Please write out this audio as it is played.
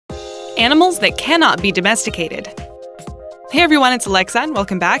Animals that cannot be domesticated. Hey everyone, it's Alexa and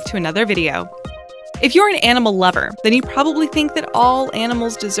welcome back to another video. If you're an animal lover, then you probably think that all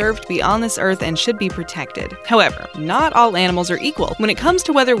animals deserve to be on this earth and should be protected. However, not all animals are equal when it comes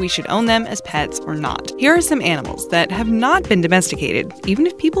to whether we should own them as pets or not. Here are some animals that have not been domesticated, even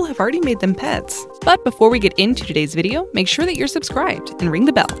if people have already made them pets. But before we get into today's video, make sure that you're subscribed and ring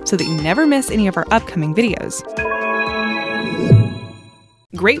the bell so that you never miss any of our upcoming videos.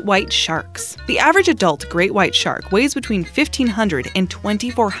 Great white sharks. The average adult great white shark weighs between 1,500 and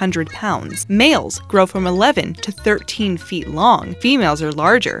 2,400 pounds. Males grow from 11 to 13 feet long. Females are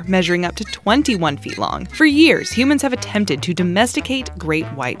larger, measuring up to 21 feet long. For years, humans have attempted to domesticate great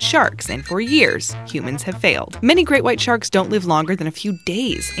white sharks, and for years, humans have failed. Many great white sharks don't live longer than a few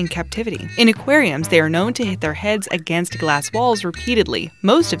days in captivity. In aquariums, they are known to hit their heads against glass walls repeatedly,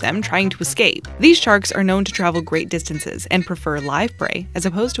 most of them trying to escape. These sharks are known to travel great distances and prefer live prey as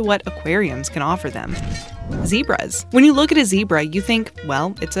opposed to what aquariums can offer them. Zebras. When you look at a zebra, you think,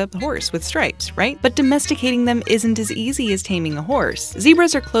 well, it's a horse with stripes, right? But domesticating them isn't as easy as taming a horse.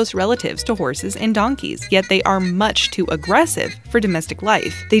 Zebras are close relatives to horses and donkeys, yet they are much too aggressive for domestic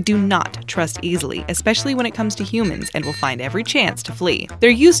life. They do not trust easily, especially when it comes to humans, and will find every chance to flee. They're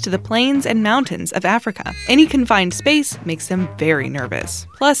used to the plains and mountains of Africa. Any confined space makes them very nervous.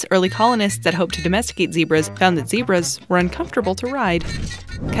 Plus, early colonists that hoped to domesticate zebras found that zebras were uncomfortable to ride.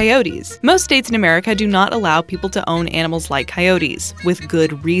 Coyotes. Most states in America do not allow people to own animals like coyotes, with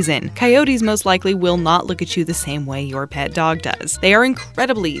good reason. Coyotes most likely will not look at you the same way your pet dog does. They are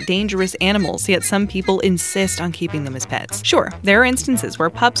incredibly dangerous animals, yet some people insist on keeping them as pets. Sure, there are instances where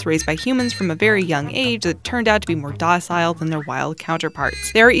pups raised by humans from a very young age that turned out to be more docile than their wild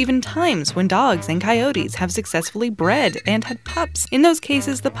counterparts. There are even times when dogs and coyotes have successfully bred and had pups. In those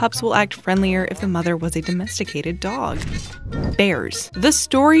cases, the pups will act friendlier if the mother was a domesticated dog. Bears. The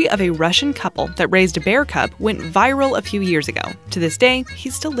story of a Russian couple that raised a bear cub went viral a few years ago. To this day,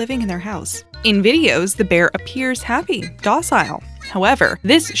 he's still living in their house. In videos, the bear appears happy, docile. However,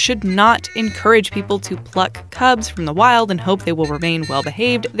 this should not encourage people to pluck cubs from the wild and hope they will remain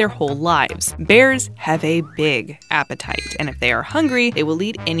well-behaved their whole lives. Bears have a big appetite, and if they are hungry, they will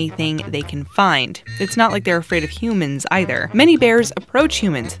eat anything they can find. It's not like they're afraid of humans either. Many bears approach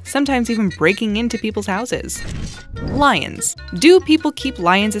humans, sometimes even breaking into people's houses. Lions. Do people keep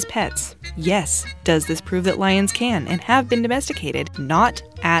lions as pets? Yes. Does this prove that lions can and have been domesticated? Not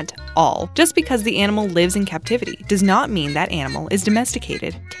at all. Just because the animal lives in captivity does not mean that animal is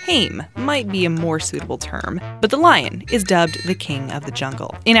domesticated. Tame might be a more suitable term, but the lion is dubbed the king of the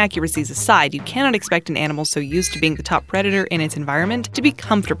jungle. Inaccuracies aside, you cannot expect an animal so used to being the top predator in its environment to be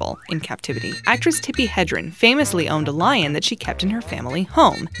comfortable in captivity. Actress Tippi Hedren famously owned a lion that she kept in her family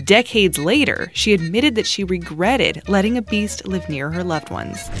home. Decades later, she admitted that she regretted letting a beast live near her loved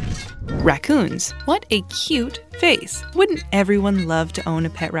ones. Raccoons. What a cute face. Wouldn't everyone love to own a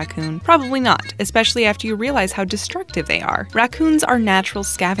pet raccoon? Probably not, especially after you realize how destructive they are. Raccoons are natural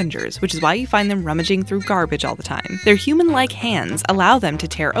scavengers, which is why you find them rummaging through garbage all the time. Their human-like hands allow them to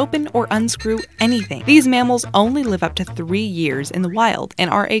tear open or unscrew anything. These mammals only live up to 3 years in the wild and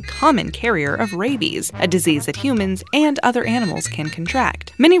are a common carrier of rabies, a disease that humans and other animals can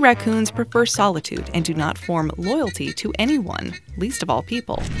contract. Many raccoons prefer solitude and do not form loyalty to anyone, least of all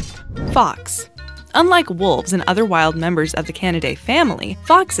people. Fox. Unlike wolves and other wild members of the Canidae family,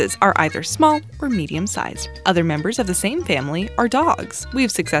 foxes are either small or medium-sized. Other members of the same family are dogs. We've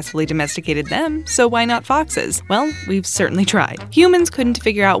successfully domesticated them, so why not foxes? Well, we've certainly tried. Humans couldn't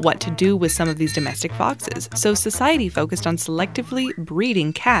figure out what to do with some of these domestic foxes, so society focused on selectively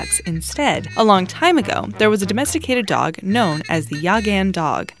breeding cats instead. A long time ago, there was a domesticated dog known as the Yagan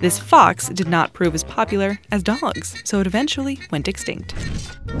dog. This fox did not prove as popular as dogs, so it eventually went extinct.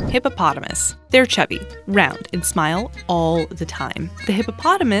 Hippopotamus. They're chubby, round, and smile all the time. The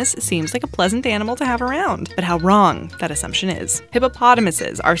hippopotamus seems like a pleasant animal to have around, but how wrong that assumption is.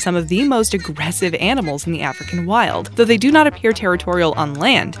 Hippopotamuses are some of the most aggressive animals in the African wild. Though they do not appear territorial on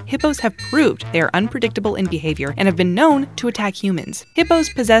land, hippos have proved they are unpredictable in behavior and have been known to attack humans. Hippos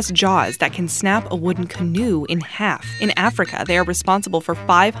possess jaws that can snap a wooden canoe in half. In Africa, they are responsible for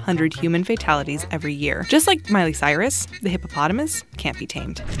 500 human fatalities every year. Just like Miley Cyrus, the hippopotamus can't be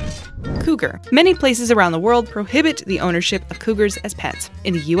tamed. Cougar. Many places around the world prohibit the ownership of cougars as pets.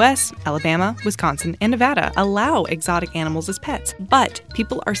 In the US, Alabama, Wisconsin, and Nevada allow exotic animals as pets, but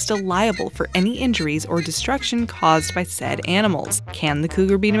people are still liable for any injuries or destruction caused by said animals. Can the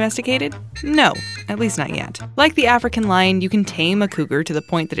cougar be domesticated? No, at least not yet. Like the African lion, you can tame a cougar to the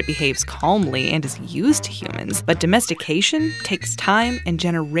point that it behaves calmly and is used to humans, but domestication takes time and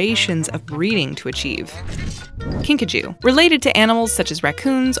generations of breeding to achieve. Kinkajou. Related to animals such as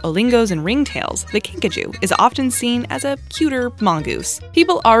raccoons, olingos, and ringtails, the kinkajou is often seen as a cuter mongoose.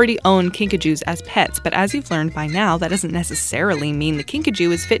 People already own kinkajous as pets, but as you've learned by now, that doesn't necessarily mean the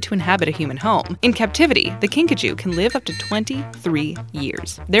kinkajou is fit to inhabit a human home. In captivity, the kinkajou can live up to 23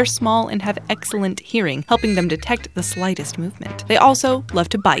 years. They're small and have excellent hearing, helping them detect the slightest movement. They also love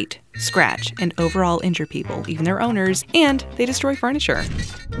to bite, scratch, and overall injure people, even their owners, and they destroy furniture.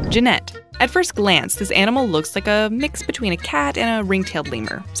 Jeanette. At first glance, this animal looks like a mix between a cat and a ring-tailed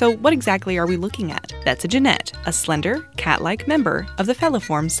lemur. So what exactly are we looking at? That's a Jeanette, a slender, cat-like member of the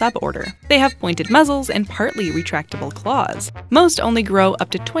Feliform suborder. They have pointed muzzles and partly retractable claws. Most only grow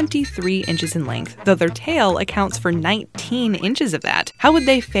up to 23 inches in length, though their tail accounts for 19 inches of that. How would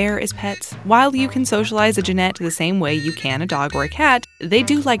they fare as pets? While you can socialize a Jeanette the same way you can a dog or a cat, they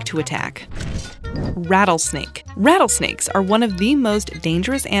do like to attack. Rattlesnake. Rattlesnakes are one of the most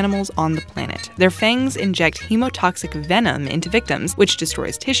dangerous animals on the planet. Their fangs inject hemotoxic venom into victims, which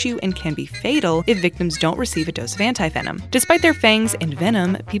destroys tissue and can be fatal if victims don't receive a dose of antivenom. Despite their fangs and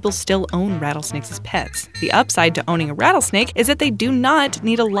venom, people still own rattlesnakes as pets. The upside to owning a rattlesnake is that they do not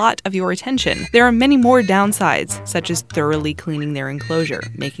need a lot of your attention. There are many more downsides, such as thoroughly cleaning their enclosure,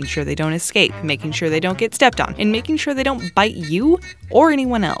 making sure they don't escape, making sure they don't get stepped on, and making sure they don't bite you or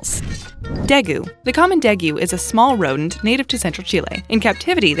anyone else. Degu. The common degu is a small rodent native to central Chile. In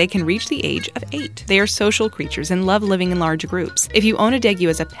captivity, they can reach the age of 8. They are social creatures and love living in large groups. If you own a degu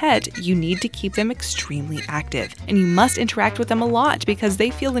as a pet, you need to keep them extremely active, and you must interact with them a lot because they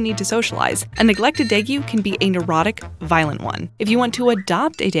feel the need to socialize. A neglected degu can be a neurotic, violent one. If you want to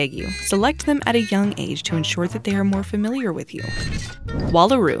adopt a degu, select them at a young age to ensure that they are more familiar with you.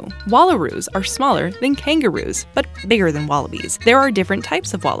 Wallaroo. Wallaroos are smaller than kangaroos, but bigger than wallabies. There are different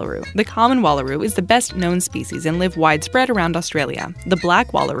types of Wallaroo. The common Wallaroo is the best known species and live widespread around Australia. The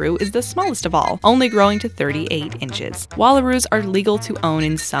black Wallaroo is the smallest of all, only growing to 38 inches. Wallaroos are legal to own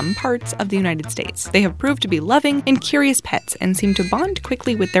in some parts of the United States. They have proved to be loving and curious pets and seem to bond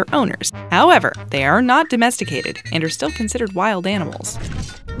quickly with their owners. However, they are not domesticated and are still considered wild animals.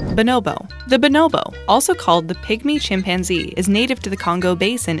 Bonobo. The bonobo, also called the pygmy chimpanzee, is native to the Congo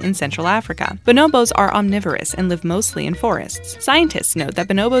Basin in Central Africa. Bonobos are omnivorous and live mostly in forests. Scientists note that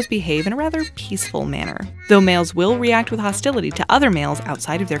bonobos behave in a rather peaceful manner, though males will react with hostility to other males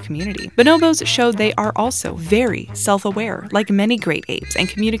outside of their community. Bonobos show they are also very self-aware, like many great apes, and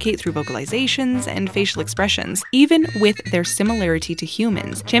communicate through vocalizations and facial expressions. Even with their similarity to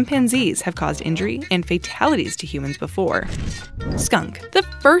humans, chimpanzees have caused injury and fatalities to humans before. Skunk. The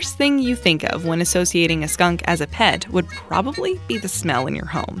first thing you think of when associating a skunk as a pet would probably be the smell in your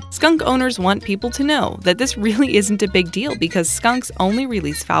home. Skunk owners want people to know that this really isn't a big deal because skunks only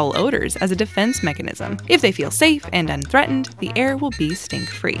release foul odors as a defense mechanism. If they feel safe and unthreatened, the air will be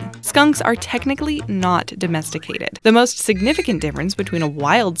stink-free. Skunks are technically not domesticated. The most significant difference between a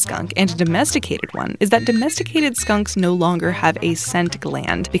wild skunk and a domesticated one is that domesticated skunks no longer have a scent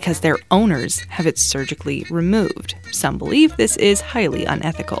gland because their owners have it surgically removed. Some believe this is highly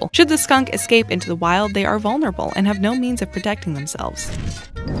unethical. Should the skunk escape into the wild, they are vulnerable and have no means of protecting themselves.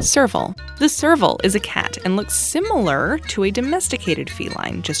 Serval. The serval is a cat and looks similar to a domesticated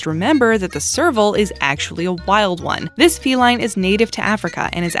feline. Just remember that the serval is actually a wild one. This feline is native to Africa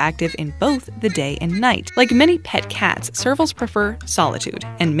and is active in both the day and night. Like many pet cats, servals prefer solitude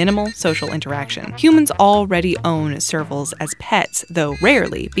and minimal social interaction. Humans already own servals as pets, though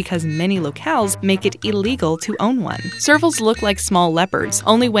rarely because many locales make it illegal to own one. Servals look like small leopards,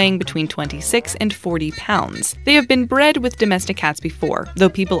 only weighing between 26 and 40 pounds. They have been bred with domestic cats before, though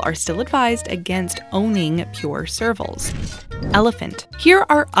people are still advised against owning pure servals. Elephant. Here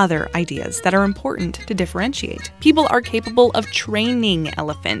are other ideas that are important to differentiate. People are capable of training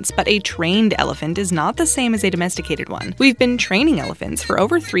elephants, but a trained elephant is not the same as a domesticated one. We've been training elephants for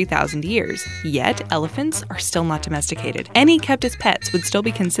over 3,000 years, yet elephants are still not domesticated. Any kept as pets would still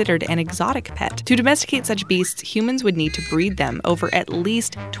be considered an exotic pet. To domesticate such beasts, humans would need to breed them over at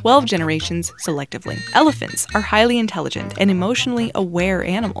least 12 generations selectively. Elephants are highly intelligent and emotionally aware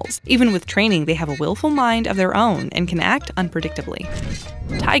animals. Even with training, they have a willful mind of their own and can act unpredictably.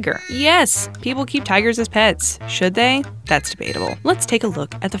 Tiger. Yes, people keep tigers as pets. Should they? That's debatable. Let's take a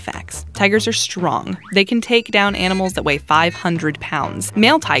look at the facts. Tigers are strong. They can take down animals that weigh 500 pounds.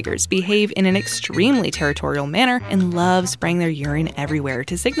 Male tigers behave in an extremely territorial manner and love spraying their urine everywhere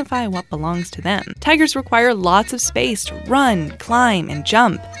to signify what belongs to them. Tigers require lots of space to run, climb, and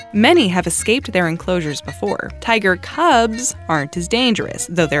jump. Many have escaped their enclosures before. Tiger cubs aren't as dangerous,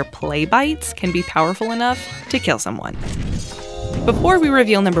 though their play bites can be powerful enough to kill someone. Before we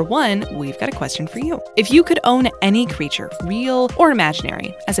reveal number 1, we've got a question for you. If you could own any creature, real or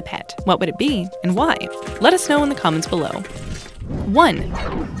imaginary, as a pet, what would it be and why? Let us know in the comments below.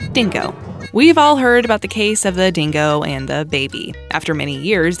 1. Dingo. We've all heard about the case of the dingo and the baby. After many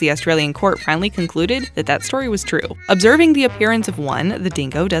years, the Australian court finally concluded that that story was true. Observing the appearance of one, the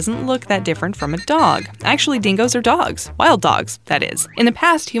dingo doesn't look that different from a dog. Actually, dingoes are dogs. Wild dogs, that is. In the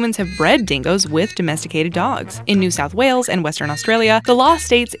past, humans have bred dingoes with domesticated dogs. In New South Wales and Western Australia, the law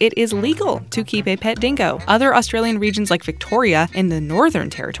states it is legal to keep a pet dingo. Other Australian regions like Victoria and the Northern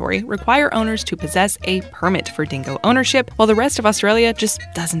Territory require owners to possess a permit for dingo ownership, while the rest of Australia just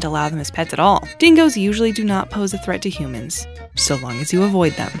doesn't allow them as pets at all. Dingoes usually do not pose a threat to humans, so long as you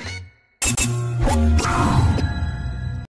avoid them.